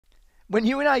When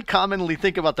you and I commonly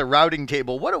think about the routing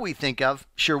table, what do we think of?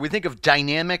 Sure, we think of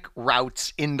dynamic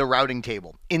routes in the routing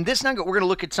table. In this nugget, we're going to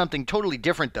look at something totally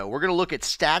different, though. We're going to look at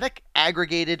static,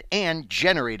 aggregated, and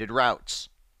generated routes.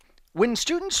 When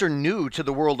students are new to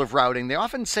the world of routing, they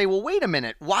often say, well, wait a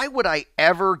minute, why would I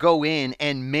ever go in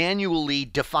and manually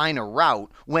define a route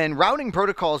when routing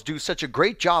protocols do such a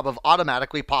great job of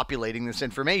automatically populating this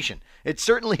information? It's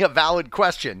certainly a valid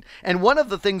question. And one of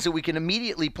the things that we can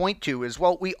immediately point to is,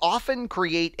 well, we often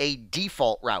create a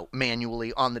default route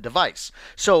manually on the device.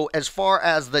 So as far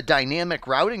as the dynamic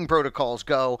routing protocols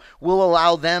go, we'll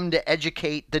allow them to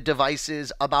educate the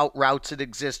devices about routes that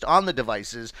exist on the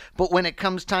devices. But when it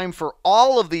comes time for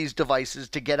all of these devices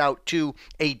to get out to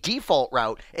a default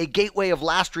route, a gateway of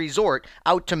last resort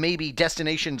out to maybe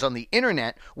destinations on the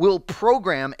internet, we'll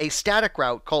program a static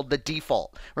route called the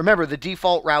default. Remember, the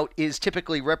default route is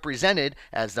typically represented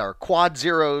as our quad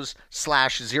zeros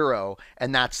 /0,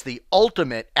 and that's the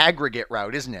ultimate aggregate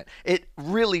route, isn't it? It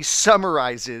really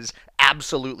summarizes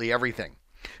absolutely everything.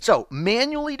 So,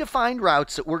 manually defined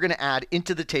routes that we're going to add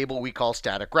into the table we call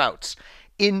static routes.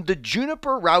 In the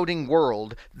Juniper routing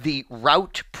world, the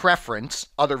route preference,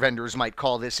 other vendors might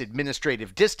call this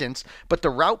administrative distance, but the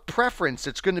route preference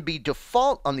that's going to be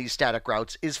default on these static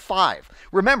routes is 5.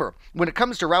 Remember, when it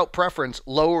comes to route preference,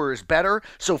 lower is better,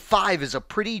 so 5 is a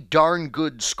pretty darn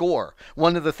good score.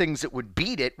 One of the things that would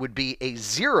beat it would be a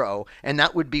 0, and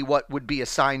that would be what would be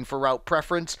assigned for route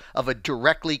preference of a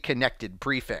directly connected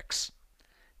prefix.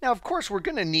 Now, of course, we're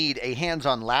going to need a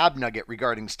hands-on lab nugget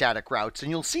regarding static routes, and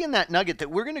you'll see in that nugget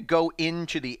that we're going to go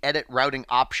into the Edit Routing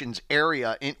Options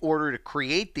area in order to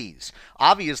create these.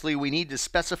 Obviously, we need to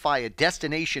specify a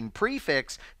destination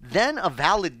prefix, then a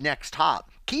valid next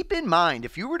hop. Keep in mind,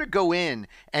 if you were to go in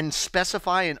and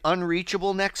specify an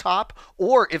unreachable next hop,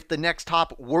 or if the next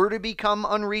hop were to become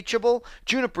unreachable,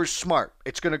 Juniper's smart.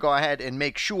 It's going to go ahead and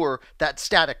make sure that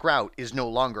static route is no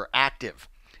longer active.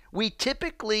 We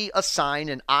typically assign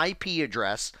an IP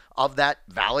address of that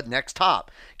valid next hop.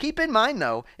 Keep in mind,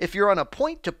 though, if you're on a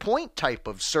point-to-point type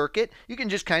of circuit, you can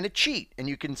just kind of cheat, and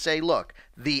you can say, look,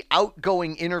 the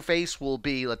outgoing interface will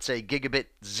be, let's say, gigabit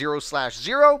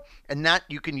 0/0, and that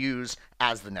you can use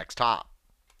as the next hop.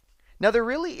 Now, there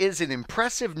really is an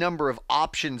impressive number of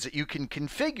options that you can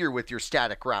configure with your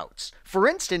static routes. For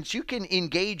instance, you can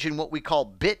engage in what we call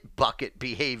bit bucket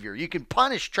behavior. You can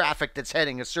punish traffic that's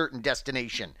heading a certain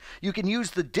destination. You can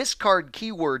use the discard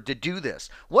keyword to do this.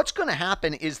 What's going to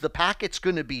happen is the packet's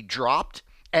going to be dropped,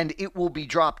 and it will be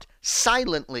dropped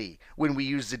silently when we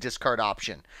use the discard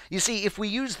option. You see, if we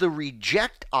use the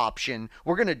reject option,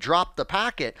 we're going to drop the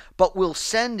packet, but we'll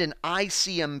send an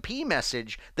ICMP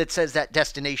message that says that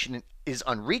destination is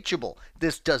unreachable.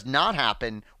 This does not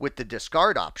happen with the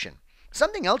discard option.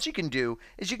 Something else you can do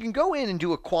is you can go in and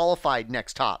do a qualified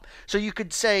next hop. So you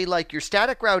could say like your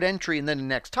static route entry and then the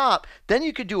next hop, then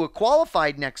you could do a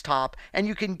qualified next hop and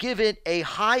you can give it a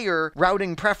higher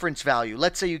routing preference value.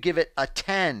 Let's say you give it a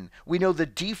 10. We know the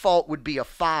default would be a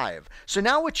 5. So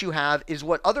now what you have is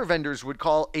what other vendors would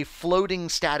call a floating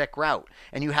static route.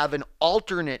 And you have an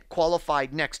alternate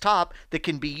qualified next hop that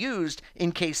can be used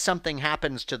in case something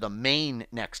happens to the main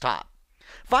next hop.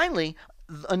 Finally,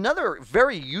 another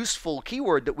very useful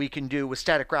keyword that we can do with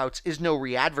static routes is no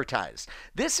re-advertise.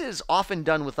 This is often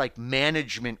done with like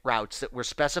management routes that we're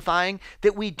specifying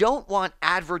that we don't want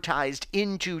advertised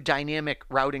into dynamic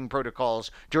routing protocols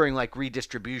during like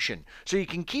redistribution. So you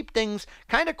can keep things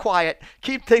kind of quiet,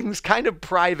 keep things kind of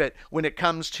private when it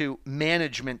comes to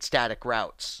management static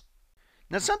routes.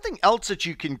 Now, something else that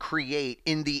you can create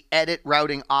in the Edit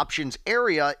Routing Options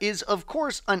area is, of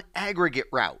course, an aggregate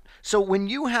route. So when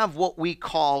you have what we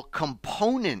call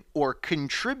component or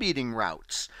contributing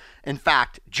routes, in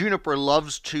fact, Juniper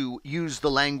loves to use the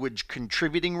language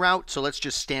contributing route, so let's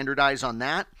just standardize on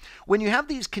that. When you have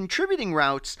these contributing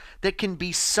routes that can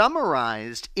be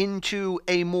summarized into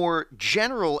a more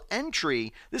general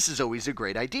entry, this is always a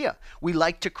great idea. We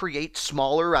like to create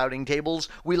smaller routing tables.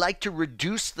 We like to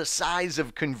reduce the size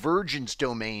of convergence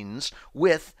domains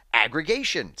with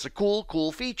aggregation. It's a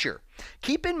cool feature.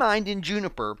 Keep in mind in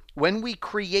Juniper, when we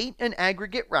create an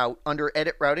aggregate route under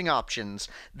Edit Routing Options,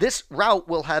 this route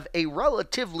will have a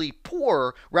relatively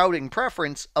poor routing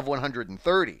preference of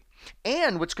 130.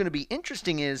 And what's going to be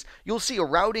interesting is you'll see a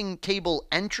routing table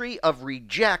entry of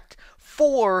reject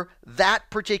for that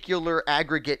particular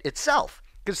aggregate itself.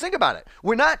 Because think about it,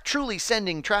 we're not truly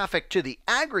sending traffic to the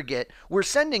aggregate, we're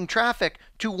sending traffic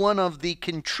to one of the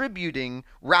contributing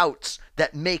routes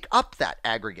that make up that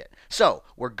aggregate. So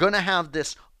we're going to have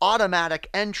this automatic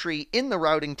entry in the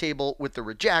routing table with the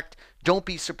reject Don't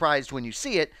be surprised when you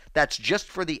see it. That's just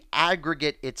for the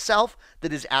aggregate itself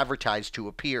that is advertised to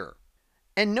appear.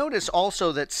 And notice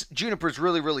also that Juniper's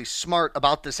really smart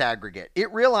about this aggregate.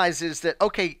 It realizes that,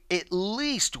 okay, at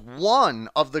least one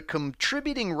of the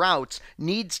contributing routes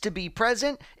needs to be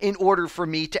present in order for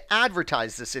me to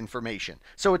advertise this information.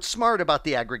 So it's smart about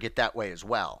the aggregate that way as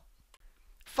well.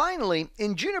 Finally,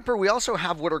 in Juniper, we also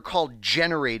have what are called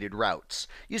generated routes.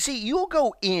 You see, you'll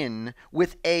go in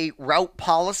with a route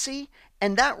policy,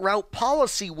 and that route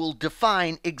policy will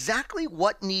define exactly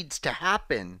what needs to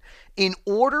happen in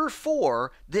order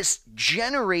for this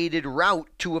generated route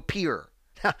to appear.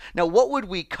 Now, what would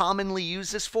we commonly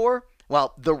use this for?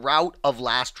 Well, the route of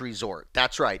last resort.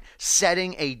 That's right,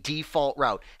 setting a default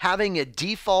route, having a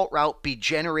default route be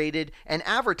generated and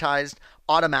advertised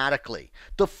automatically.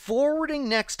 The forwarding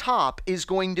next hop is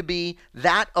going to be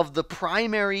that of the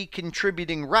primary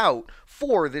contributing route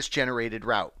for this generated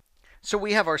route. So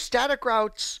we have our static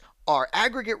routes, our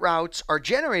aggregate routes, our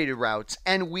generated routes,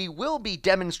 and we will be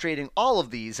demonstrating all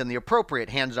of these in the appropriate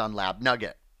hands-on lab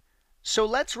nugget. So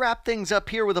let's wrap things up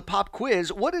here with a pop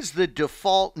quiz. What is the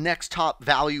default next hop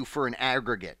value for an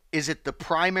aggregate? Is it the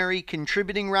primary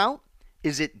contributing route?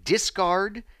 Is it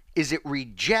discard? Is it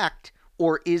reject?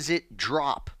 Or is it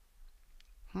drop?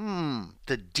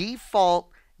 The default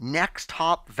next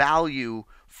hop value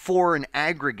for an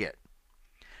aggregate.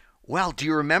 Well, do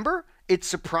you remember? It's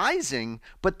surprising,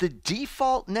 but the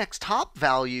default next hop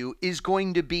value is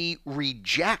going to be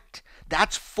reject.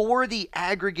 That's for the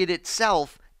aggregate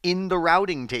itself in the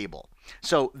routing table.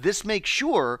 So this makes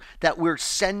sure that we're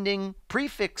sending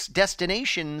prefix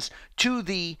destinations to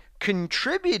the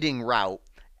contributing route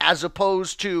as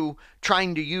opposed to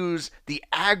trying to use the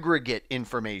aggregate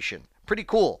information. Pretty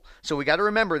cool. So we got to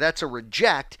remember that's a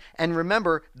reject, and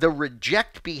remember the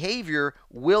reject behavior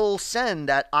will send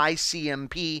that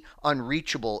ICMP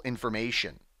unreachable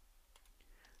information.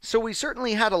 So we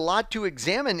certainly had a lot to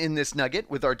examine in this nugget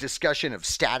with our discussion of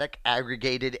static,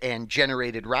 aggregated, and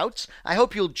generated routes. I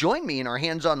hope you'll join me in our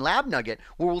hands-on lab nugget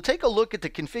where we'll take a look at the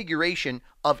configuration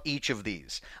of each of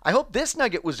these. I hope this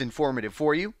nugget was informative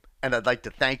for you, and I'd like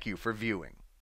to thank you for viewing.